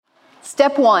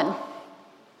Step 1,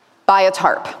 buy a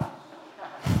tarp.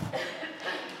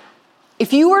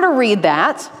 If you were to read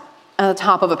that at the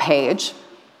top of a page,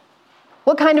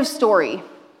 what kind of story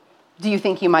do you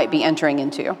think you might be entering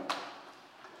into?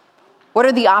 What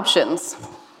are the options?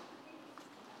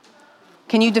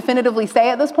 Can you definitively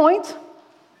say at this point?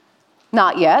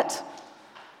 Not yet.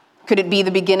 Could it be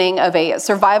the beginning of a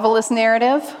survivalist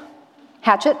narrative?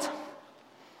 Hatchet?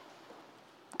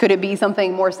 Could it be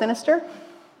something more sinister?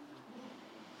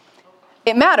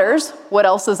 It matters what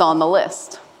else is on the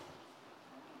list.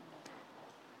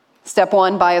 Step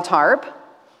 1, buy a tarp.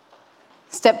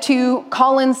 Step 2,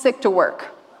 call in sick to work.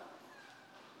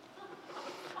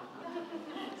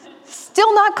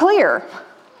 Still not clear.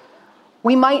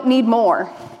 We might need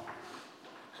more.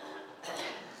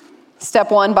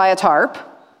 Step 1, buy a tarp.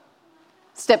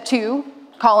 Step 2,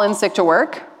 call in sick to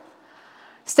work.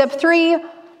 Step 3,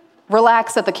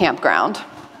 relax at the campground.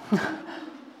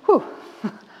 Whew.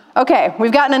 Okay,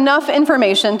 we've gotten enough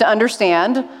information to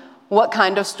understand what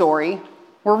kind of story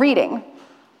we're reading.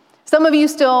 Some of you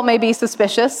still may be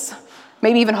suspicious,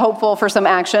 maybe even hopeful for some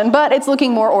action, but it's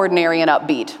looking more ordinary and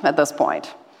upbeat at this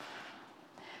point.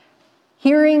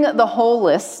 Hearing the whole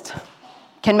list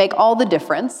can make all the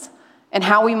difference in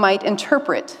how we might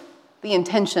interpret the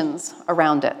intentions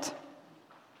around it.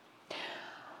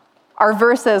 Our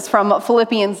verses from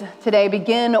Philippians today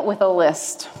begin with a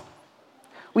list.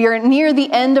 We are near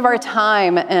the end of our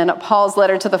time in Paul's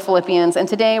letter to the Philippians, and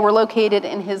today we're located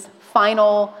in his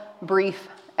final brief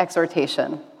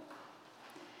exhortation.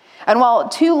 And while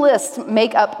 2 lists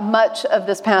make up much of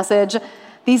this passage,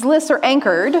 these lists are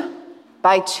anchored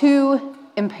by 2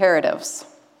 imperatives.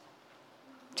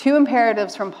 2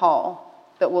 imperatives from Paul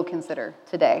that we'll consider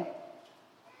today.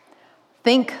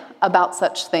 Think about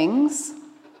such things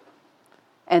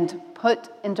and put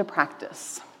into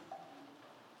practice.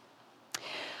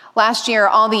 Last year,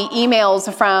 all the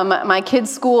emails from my kids'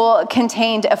 school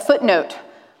contained a footnote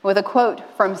with a quote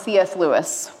from C.S.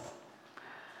 Lewis.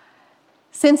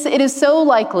 Since it is so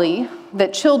likely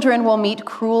that children will meet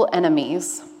cruel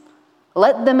enemies,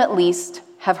 let them at least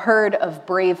have heard of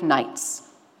brave knights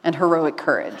and heroic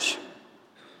courage.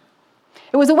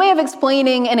 It was a way of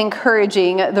explaining and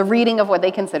encouraging the reading of what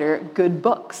they consider good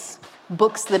books,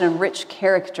 books that enrich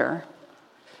character.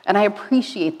 And I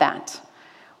appreciate that.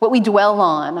 What we dwell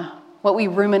on, what we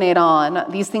ruminate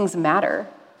on, these things matter.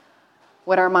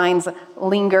 What our minds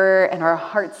linger and our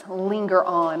hearts linger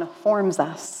on forms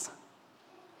us.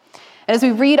 And as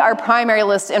we read our primary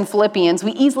list in Philippians,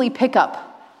 we easily pick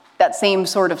up that same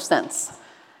sort of sense.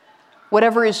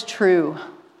 Whatever is true,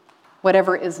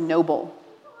 whatever is noble,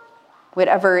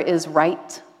 whatever is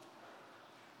right,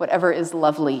 whatever is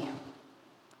lovely,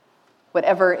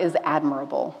 whatever is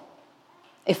admirable.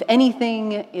 If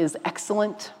anything is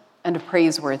excellent and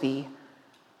praiseworthy,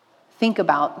 think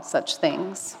about such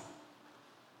things.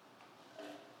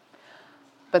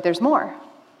 But there's more.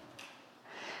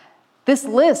 This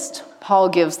list Paul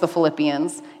gives the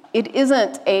Philippians, it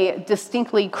isn't a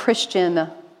distinctly Christian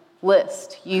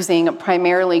list using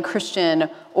primarily Christian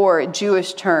or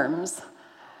Jewish terms.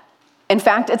 In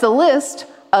fact, it's a list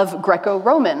of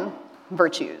Greco-Roman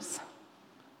virtues.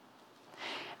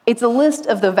 It's a list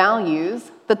of the values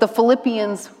that the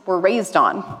Philippians were raised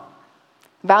on,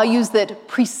 values that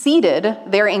preceded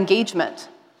their engagement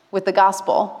with the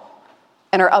gospel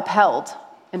and are upheld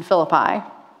in Philippi.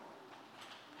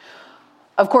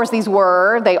 Of course, they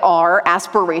are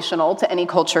aspirational to any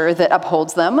culture that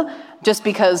upholds them. Just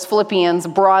because Philippians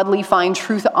broadly find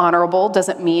truth honorable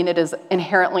doesn't mean it is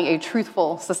inherently a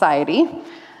truthful society.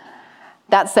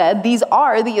 That said, these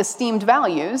are the esteemed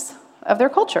values of their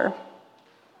culture.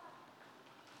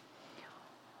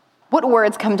 What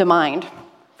words come to mind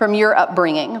from your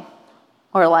upbringing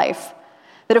or life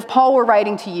that if Paul were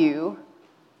writing to you,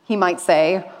 he might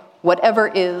say,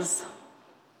 whatever is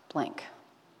blank?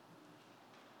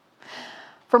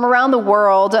 From around the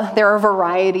world, there are a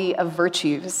variety of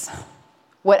virtues.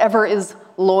 Whatever is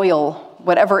loyal,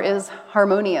 whatever is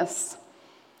harmonious,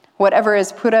 whatever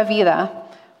is pura vida,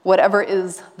 whatever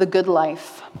is the good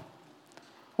life,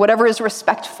 whatever is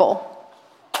respectful,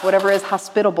 whatever is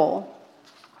hospitable,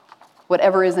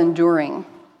 whatever is enduring.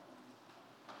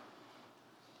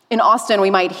 In Austin, we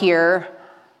might hear,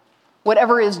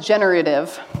 whatever is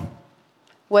generative,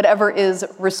 whatever is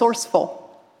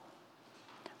resourceful,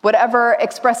 whatever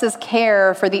expresses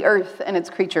care for the earth and its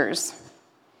creatures,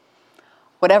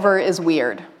 whatever is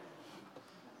weird.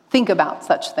 Think about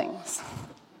such things.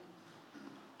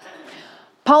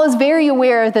 Paul is very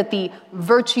aware that the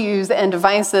virtues and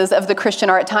vices of the Christian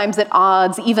are at times at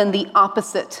odds, even the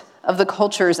opposite of the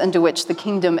cultures into which the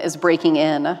kingdom is breaking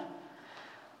in.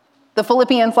 The The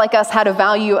Philippians, like us, had a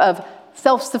value of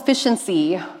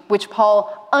self-sufficiency, which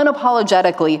Paul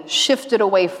unapologetically shifted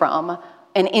away from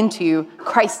and into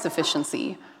Christ's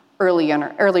sufficiency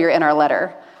earlier in our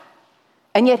letter.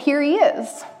 And yet here he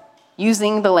is,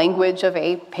 using the language of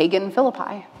a pagan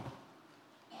Philippi.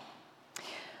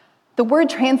 The word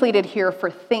translated here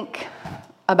for think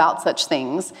about such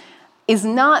things is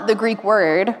not the Greek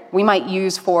word we might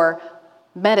use for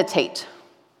meditate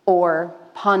or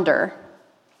ponder.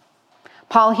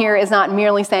 Paul here is not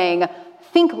merely saying,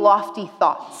 think lofty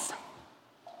thoughts.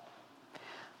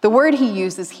 The word he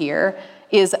uses here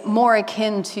is more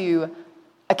akin to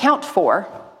account for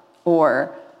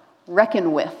or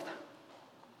reckon with.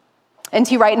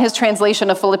 N.T. Wright, in his translation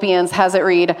of Philippians, has it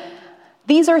read,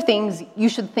 "These are things you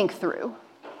should think through."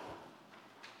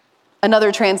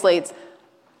 Another translates,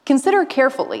 "Consider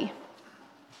carefully."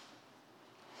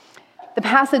 The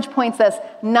passage points us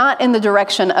not in the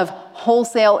direction of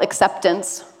wholesale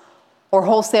acceptance or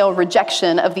wholesale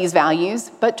rejection of these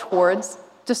values, but towards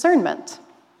discernment.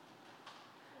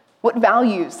 What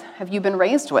values have you been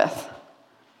raised with?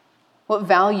 What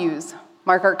values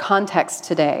mark our context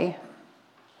today?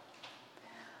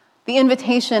 The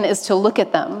invitation is to look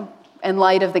at them in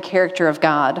light of the character of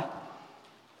God,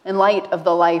 in light of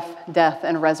the life, death,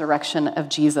 and resurrection of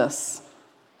Jesus.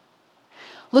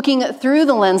 Looking through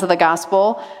the lens of the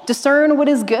gospel, discern what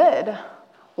is good.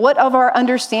 What of our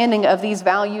understanding of these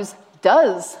values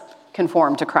does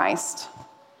conform to Christ?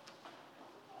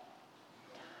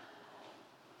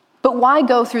 But why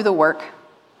go through the work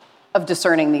of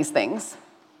discerning these things,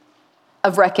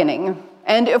 of reckoning,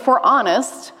 and if we're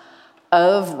honest,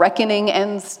 of reckoning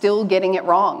and still getting it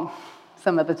wrong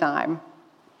some of the time,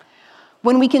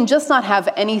 when we can just not have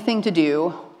anything to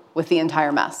do with the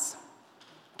entire mess?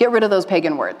 Get rid of those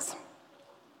pagan words.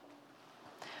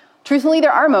 Truthfully,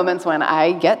 there are moments when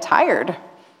I get tired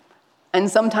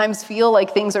and sometimes feel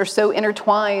like things are so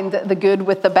intertwined, the good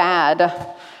with the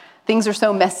bad. Things are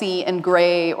so messy and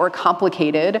gray or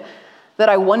complicated that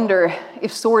I wonder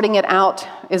if sorting it out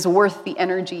is worth the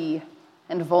energy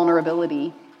and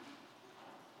vulnerability.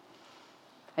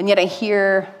 And yet I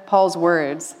hear Paul's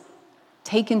words,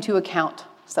 take into account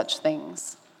such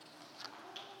things.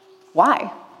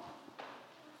 Why?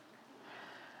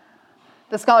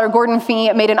 The scholar Gordon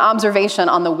Fee made an observation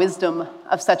on the wisdom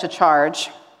of such a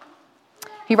charge.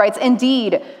 He writes,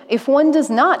 "Indeed, if one does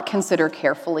not consider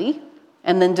carefully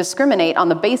and then discriminate on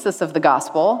the basis of the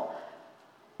gospel,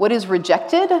 what is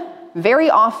rejected very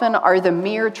often are the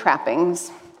mere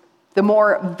trappings, the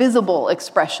more visible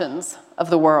expressions of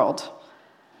the world,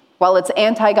 while its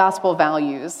anti-gospel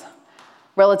values,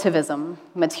 relativism,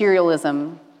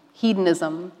 materialism,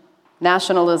 hedonism,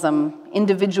 nationalism,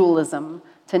 individualism,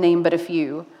 to name but a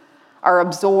few, are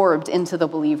absorbed into the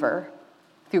believer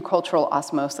through cultural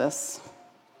osmosis."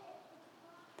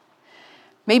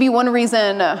 Maybe one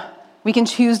reason we can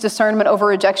choose discernment over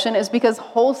rejection is because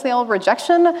wholesale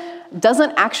rejection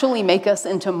doesn't actually make us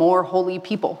into more holy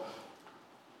people.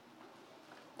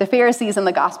 The Pharisees in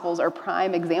the Gospels are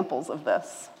prime examples of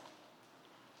this.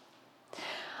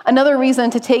 Another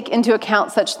reason to take into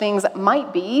account such things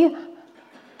might be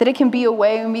that it can be a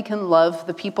way we can love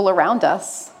the people around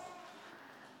us.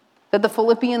 That the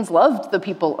Philippians loved the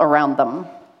people around them,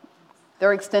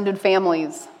 their extended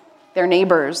families, their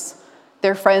neighbors,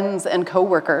 their friends and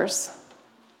co-workers.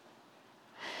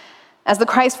 As the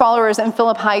Christ followers in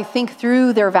Philippi think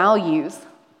through their values,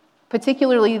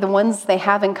 particularly the ones they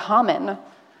have in common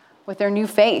with their new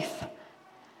faith,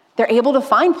 they're able to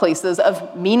find places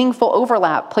of meaningful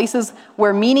overlap, places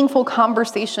where meaningful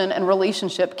conversation and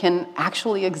relationship can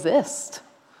actually exist.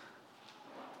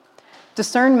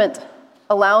 Discernment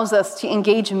allows us to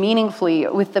engage meaningfully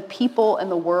with the people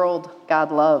and the world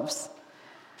God loves,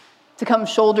 to come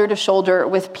shoulder to shoulder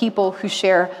with people who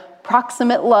share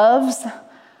proximate loves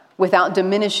without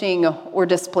diminishing or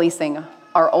displacing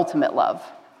our ultimate love.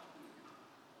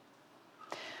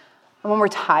 And when we're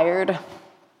tired,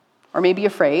 or maybe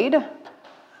afraid,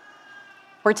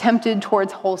 we're tempted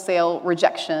towards wholesale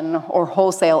rejection or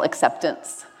wholesale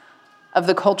acceptance of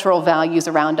the cultural values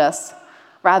around us,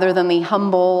 rather than the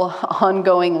humble,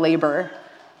 ongoing labor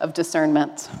of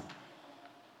discernment.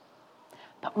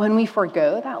 But when we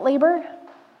forgo that labor,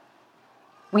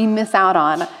 we miss out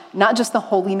on not just the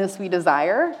holiness we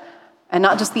desire, and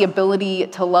not just the ability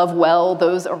to love well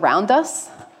those around us,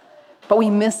 but we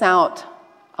miss out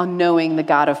on knowing the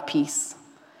God of peace,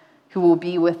 who will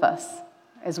be with us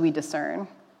as we discern.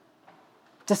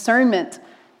 Discernment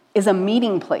is a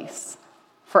meeting place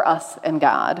for us and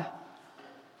God.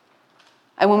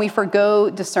 And when we forgo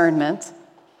discernment,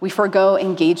 we forgo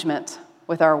engagement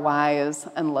with our wise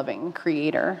and loving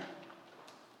Creator.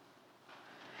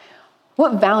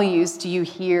 What values do you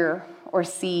hear or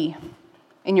see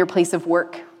in your place of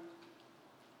work,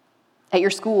 at your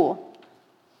school,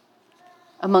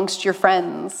 amongst your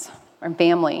friends or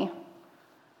family?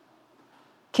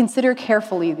 Consider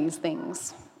carefully these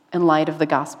things in light of the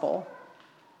gospel,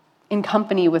 in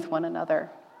company with one another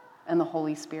and the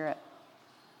Holy Spirit.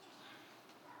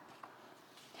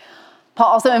 Paul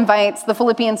also invites the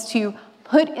Philippians to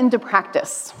put into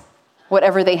practice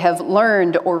whatever they have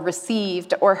learned or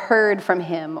received or heard from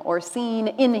him or seen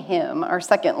in him, our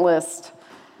second list.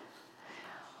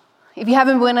 If you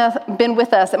haven't been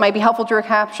with us, it might be helpful to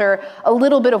recapture a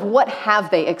little bit of what have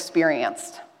they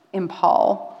experienced in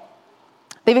Paul.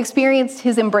 They've experienced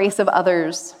his embrace of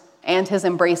others and his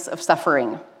embrace of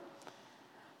suffering.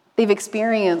 They've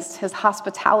experienced his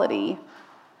hospitality,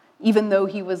 even though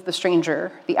he was the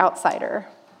stranger, the outsider.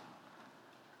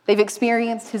 They've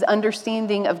experienced his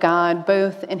understanding of God,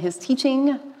 both in his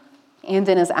teaching and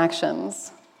in his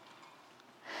actions.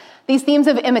 These themes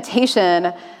of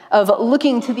imitation, of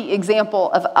looking to the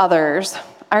example of others,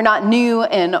 are not new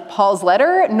in Paul's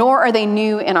letter, nor are they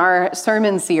new in our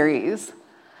sermon series.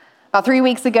 About 3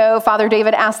 weeks ago, Father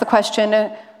David asked the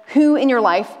question, who in your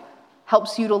life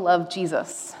helps you to love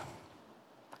Jesus?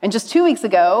 And just 2 weeks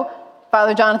ago,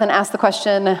 Father Jonathan asked the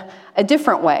question a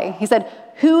different way. He said,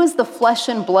 who is the flesh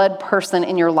and blood person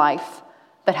in your life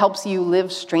that helps you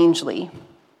live strangely,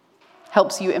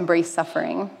 helps you embrace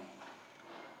suffering?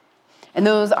 And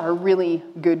those are really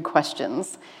good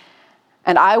questions.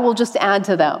 And I will just add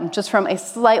to them, just from a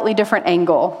slightly different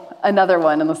angle, another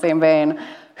one in the same vein.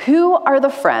 Who are the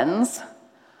friends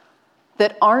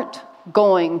that aren't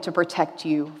going to protect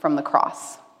you from the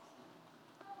cross,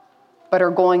 but are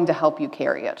going to help you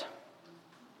carry it?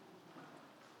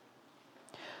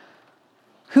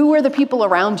 Who are the people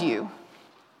around you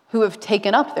who have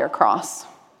taken up their cross?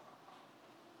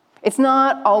 It's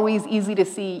not always easy to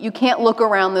see. You can't look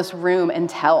around this room and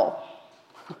tell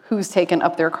who's taken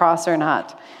up their cross or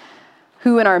not,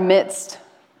 who in our midst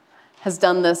has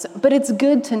done this. But it's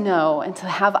good to know and to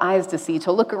have eyes to see,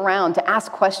 to look around, to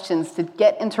ask questions, to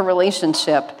get into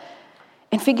relationship,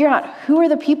 and figure out who are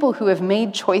the people who have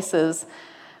made choices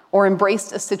or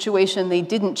embraced a situation they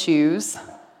didn't choose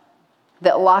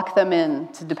that lock them in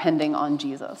to depending on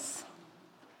Jesus.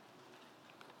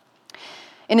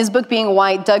 In his book, Being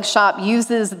White, Doug Schopp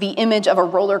uses the image of a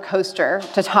roller coaster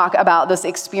to talk about this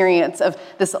experience of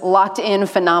this locked-in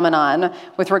phenomenon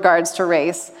with regards to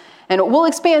race. And we'll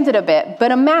expand it a bit, but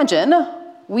imagine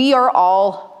we are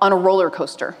all on a roller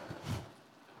coaster.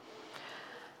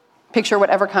 Picture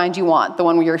whatever kind you want, the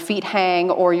one where your feet hang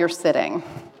or you're sitting.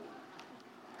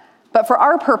 But for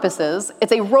our purposes,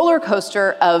 it's a roller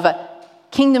coaster of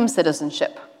kingdom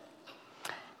citizenship,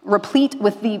 replete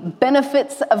with the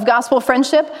benefits of gospel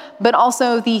friendship, but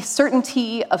also the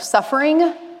certainty of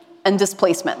suffering and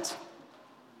displacement.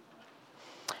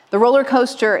 The roller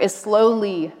coaster is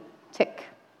slowly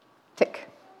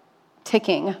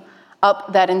ticking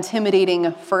up that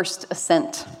intimidating first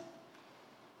ascent.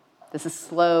 This is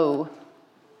slow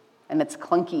and it's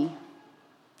clunky.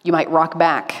 You might rock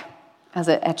back as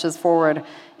it inches forward.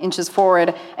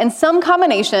 And some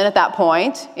combination at that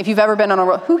point, if you've ever been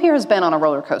on who here has been on a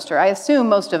roller coaster? I assume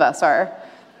most of us are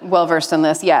well-versed in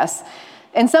this, yes.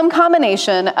 And some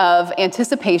combination of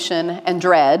anticipation and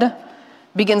dread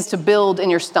begins to build in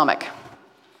your stomach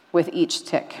with each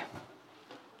tick.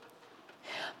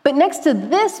 But next to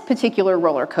this particular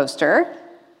roller coaster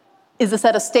is a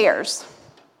set of stairs.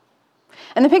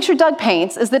 And the picture Doug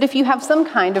paints is that if you have some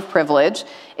kind of privilege,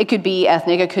 it could be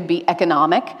ethnic, it could be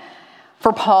economic.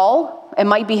 For Paul, it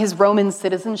might be his Roman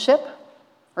citizenship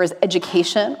or his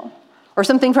education or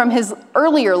something from his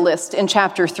earlier list in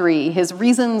chapter 3, his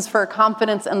reasons for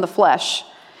confidence in the flesh.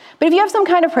 But if you have some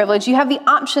kind of privilege, you have the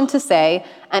option to say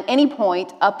at any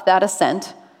point up that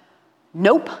ascent,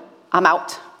 nope, I'm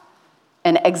out,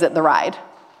 and exit the ride.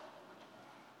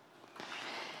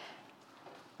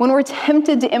 When we're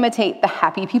tempted to imitate the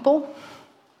happy people,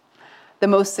 the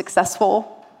most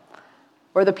successful,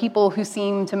 or the people who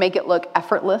seem to make it look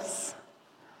effortless,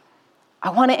 I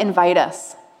want to invite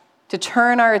us to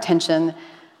turn our attention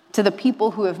to the people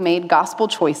who have made gospel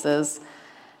choices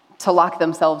to lock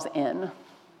themselves in,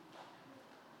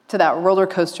 to that roller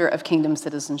coaster of kingdom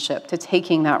citizenship, to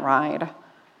taking that ride,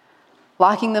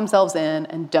 locking themselves in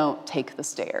and don't take the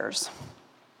stairs.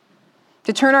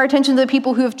 To turn our attention to the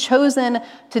people who have chosen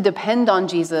to depend on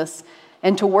Jesus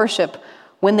and to worship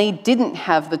when they didn't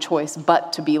have the choice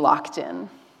but to be locked in.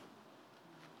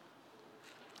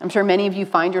 I'm sure many of you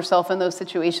find yourself in those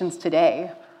situations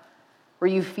today where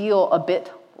you feel a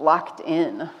bit locked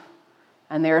in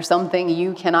and there's something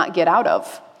you cannot get out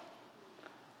of.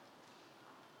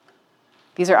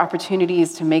 These are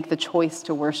opportunities to make the choice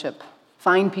to worship.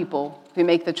 Find people who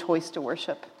make the choice to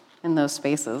worship in those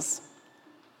spaces.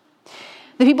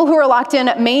 The people who are locked in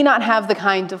may not have the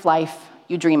kind of life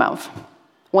you dream of,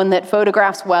 one that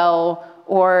photographs well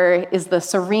or is the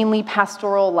serenely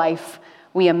pastoral life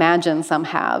we imagine some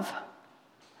have.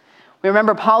 We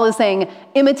remember Paul is saying,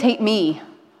 imitate me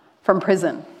from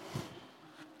prison.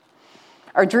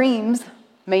 Our dreams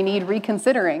may need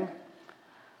reconsidering.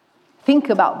 Think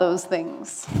about those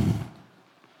things.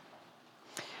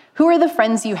 Who are the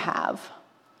friends you have,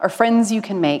 or friends you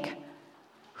can make,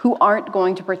 who aren't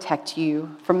going to protect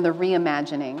you from the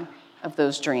reimagining of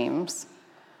those dreams,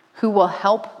 who will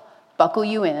help buckle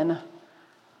you in,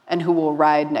 and who will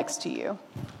ride next to you?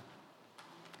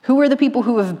 Who are the people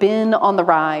who have been on the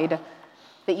ride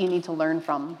that you need to learn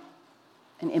from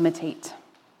and imitate?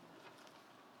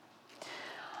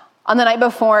 On the night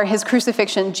before his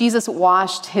crucifixion, Jesus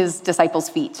washed his disciples'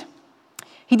 feet.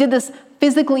 He did this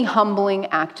physically humbling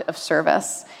act of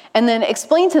service and then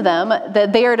explained to them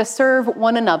that they are to serve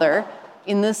one another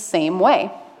in this same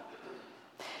way.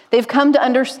 They've come to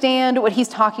understand what he's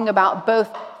talking about both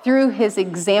through his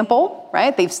example,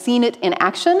 right? They've seen it in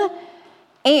action,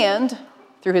 and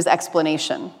through his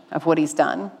explanation of what he's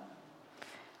done.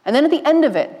 And then at the end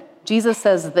of it, Jesus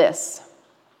says this: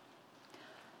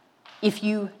 if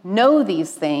you know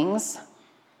these things,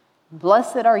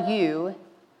 blessed are you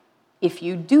if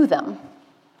you do them.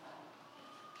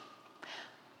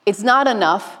 It's not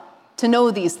enough to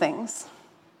know these things.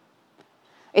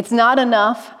 It's not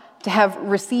enough to have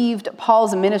received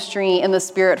Paul's ministry in the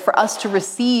Spirit for us to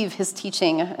receive his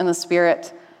teaching in the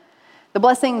Spirit. The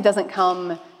blessing doesn't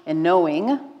come in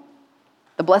knowing.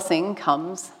 The blessing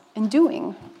comes in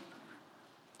doing.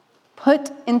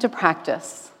 Put into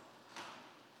practice,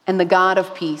 and the God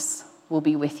of peace will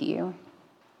be with you.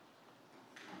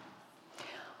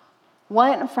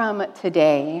 What from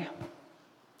today,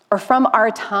 or from our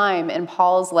time in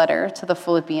Paul's letter to the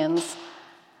Philippians,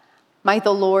 might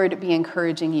the Lord be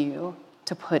encouraging you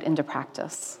to put into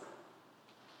practice?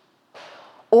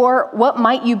 Or what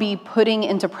might you be putting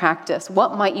into practice?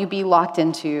 What might you be locked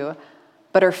into,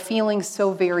 but are feeling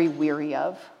so very weary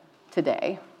of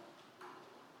today?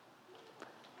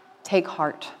 Take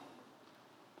heart.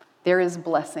 There is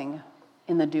blessing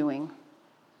in the doing.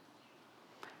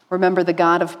 Remember, the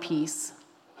God of peace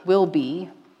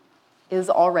is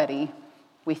already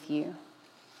with you.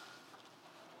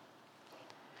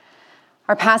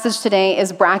 Our passage today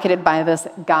is bracketed by this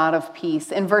God of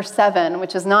peace. In verse 7,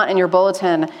 which is not in your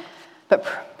bulletin, but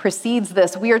precedes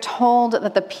this, we are told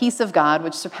that the peace of God,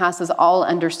 which surpasses all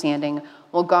understanding,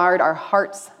 will guard our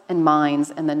hearts and minds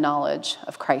in the knowledge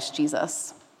of Christ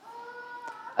Jesus.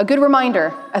 A good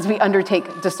reminder as we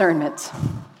undertake discernment.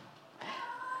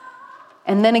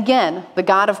 And then again, the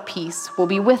God of peace will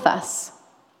be with us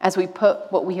as we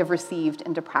put what we have received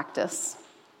into practice.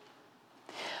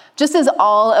 Just as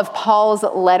all of Paul's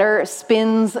letter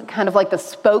spins kind of like the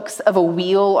spokes of a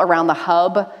wheel around the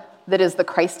hub that is the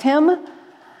Christ hymn,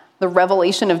 the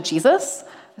revelation of Jesus,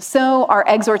 so our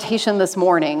exhortation this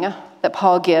morning that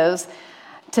Paul gives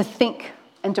to think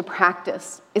and to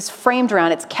practice is framed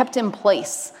around, it's kept in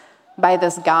place by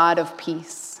this God of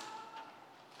peace.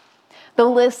 The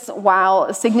lists,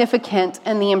 while significant,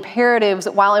 and the imperatives,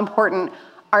 while important,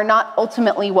 are not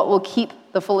ultimately what will keep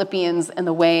the Philippians in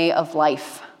the way of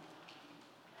life.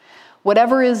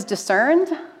 Whatever is discerned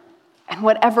and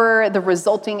whatever the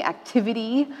resulting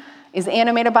activity is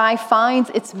animated by finds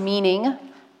its meaning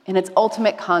in its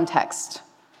ultimate context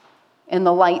in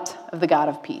the light of the God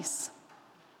of peace.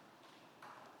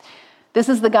 This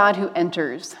is the God who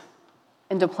enters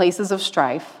into places of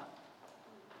strife,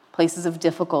 places of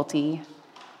difficulty,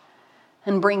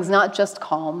 and brings not just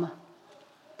calm,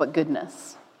 but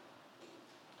goodness.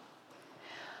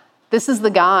 This is the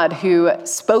God who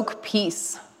spoke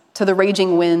peace to the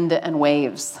raging wind and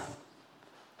waves,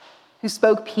 who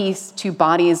spoke peace to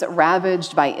bodies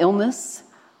ravaged by illness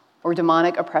or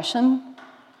demonic oppression,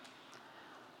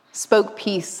 spoke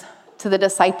peace to the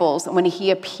disciples when he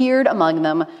appeared among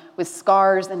them with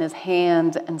scars in his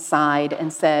hand and side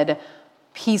and said,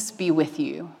 "Peace be with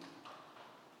you."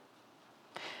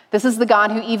 This is the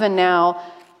God who even now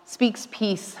speaks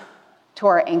peace to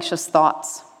our anxious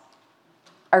thoughts,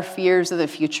 our fears of the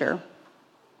future,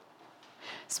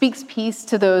 speaks peace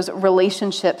to those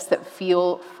relationships that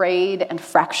feel frayed and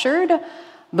fractured,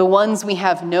 the ones we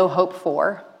have no hope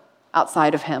for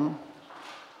outside of him.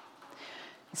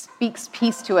 He speaks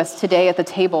peace to us today at the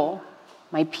table.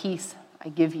 My peace I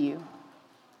give you.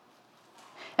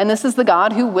 And this is the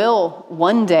God who will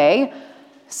one day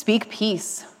speak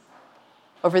peace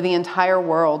over the entire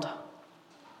world.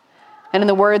 And in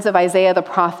the words of Isaiah the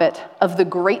prophet, of the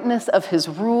greatness of his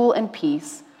rule and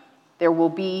peace, there will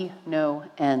be no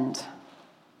end.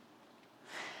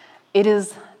 It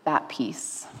is that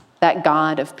peace, that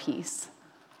God of peace,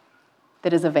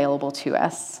 that is available to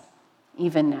us,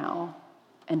 even now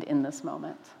and in this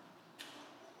moment.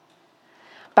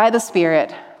 By the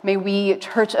Spirit, may we,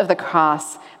 Church of the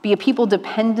Cross, be a people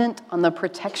dependent on the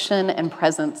protection and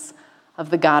presence of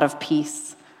the God of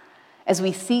peace, as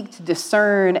we seek to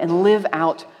discern and live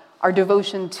out our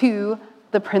devotion to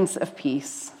the Prince of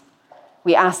Peace.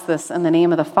 We ask this in the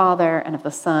name of the Father, and of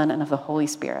the Son, and of the Holy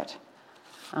Spirit.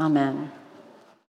 Amen.